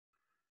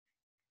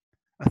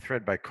A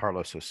thread by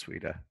Carlos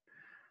Osuita.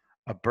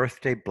 A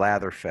birthday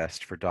blather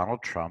fest for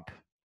Donald Trump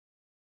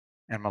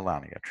and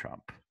Melania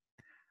Trump.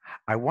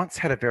 I once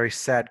had a very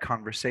sad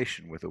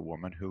conversation with a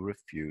woman who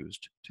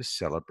refused to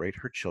celebrate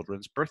her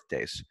children's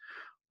birthdays.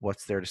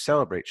 What's there to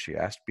celebrate, she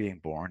asked. Being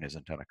born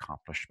isn't an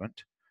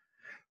accomplishment.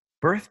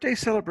 Birthday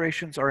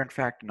celebrations are, in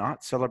fact,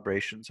 not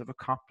celebrations of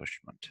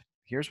accomplishment.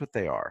 Here's what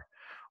they are.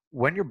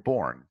 When you're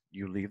born,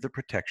 you leave the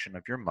protection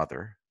of your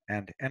mother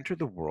and enter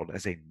the world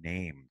as a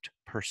named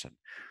person.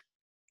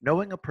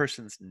 Knowing a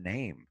person's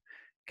name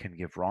can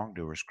give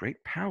wrongdoers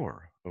great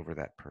power over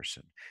that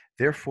person.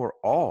 Therefore,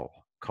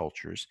 all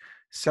cultures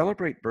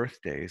celebrate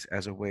birthdays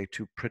as a way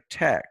to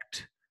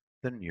protect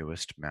the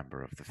newest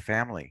member of the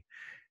family.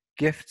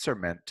 Gifts are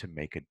meant to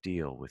make a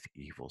deal with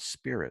evil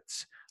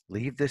spirits.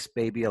 Leave this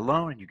baby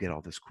alone and you get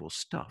all this cool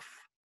stuff.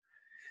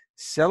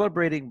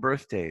 Celebrating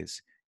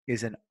birthdays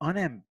is an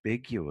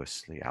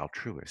unambiguously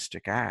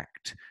altruistic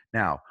act.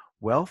 Now,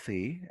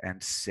 wealthy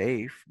and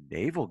safe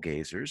navel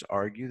gazers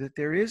argue that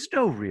there is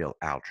no real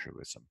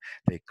altruism.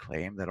 They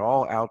claim that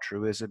all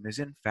altruism is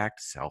in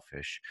fact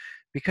selfish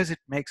because it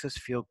makes us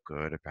feel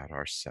good about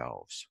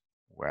ourselves.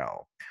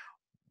 Well,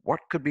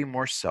 what could be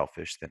more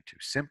selfish than to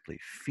simply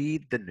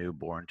feed the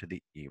newborn to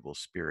the evil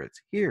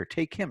spirits? Here,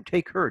 take him,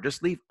 take her,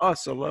 just leave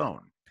us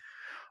alone.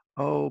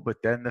 Oh, but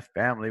then the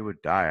family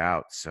would die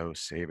out, so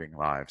saving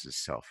lives is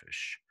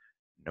selfish.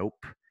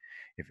 Nope.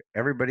 If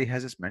everybody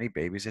has as many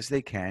babies as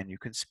they can, you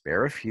can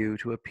spare a few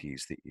to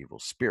appease the evil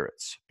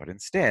spirits. But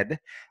instead,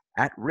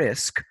 at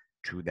risk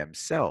to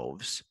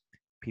themselves,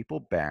 people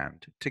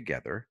band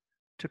together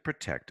to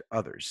protect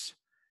others.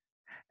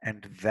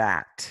 And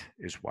that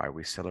is why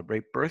we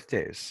celebrate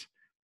birthdays.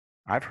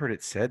 I've heard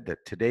it said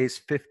that today's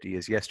 50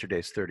 is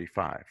yesterday's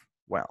 35.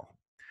 Well,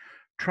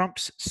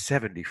 Trump's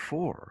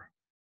 74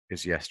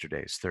 is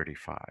yesterday's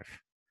 35.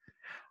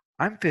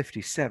 I'm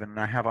 57 and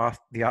I have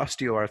the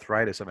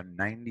osteoarthritis of a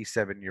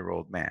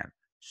 97-year-old man.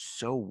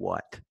 So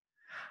what?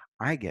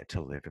 I get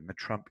to live in the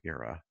Trump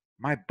era.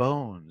 My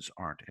bones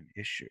aren't an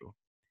issue.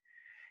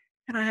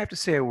 And I have to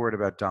say a word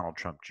about Donald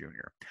Trump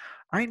Jr.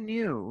 I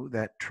knew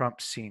that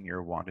Trump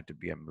Sr. wanted to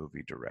be a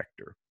movie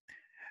director.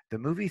 The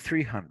movie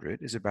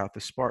 300 is about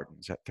the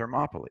Spartans at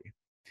Thermopylae.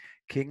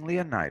 King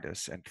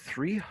Leonidas and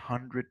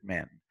 300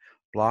 men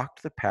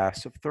blocked the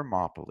pass of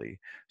Thermopylae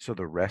so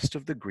the rest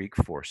of the Greek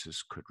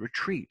forces could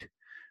retreat.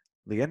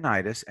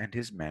 Leonidas and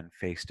his men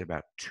faced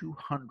about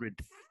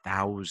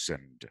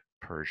 200,000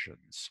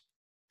 Persians.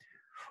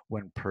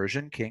 When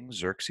Persian King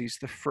Xerxes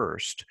I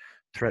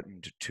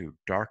threatened to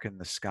darken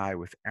the sky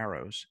with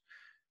arrows,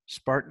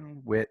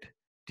 Spartan wit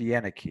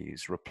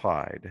Dieneces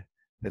replied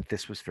that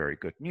this was very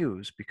good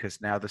news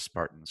because now the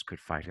Spartans could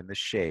fight in the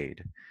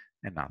shade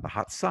and not the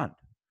hot sun.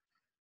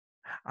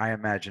 I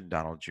imagine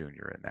Donald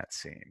Jr. in that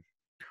scene.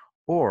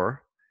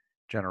 Or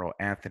General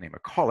Anthony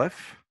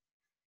McAuliffe,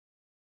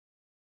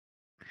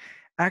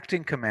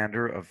 acting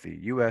commander of the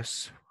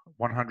U.S.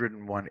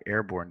 101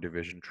 Airborne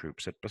Division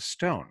troops at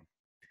Bastogne.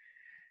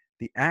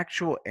 The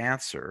actual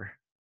answer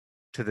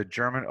to the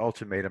German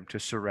ultimatum to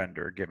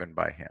surrender given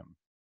by him.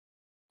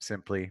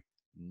 Simply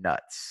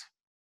nuts.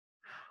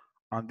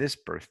 On this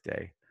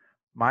birthday,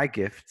 my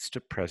gifts to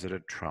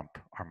President Trump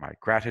are my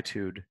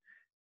gratitude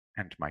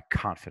and my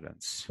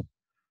confidence.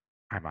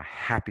 I'm a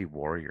happy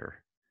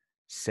warrior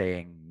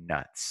saying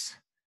nuts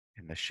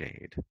in the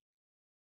shade.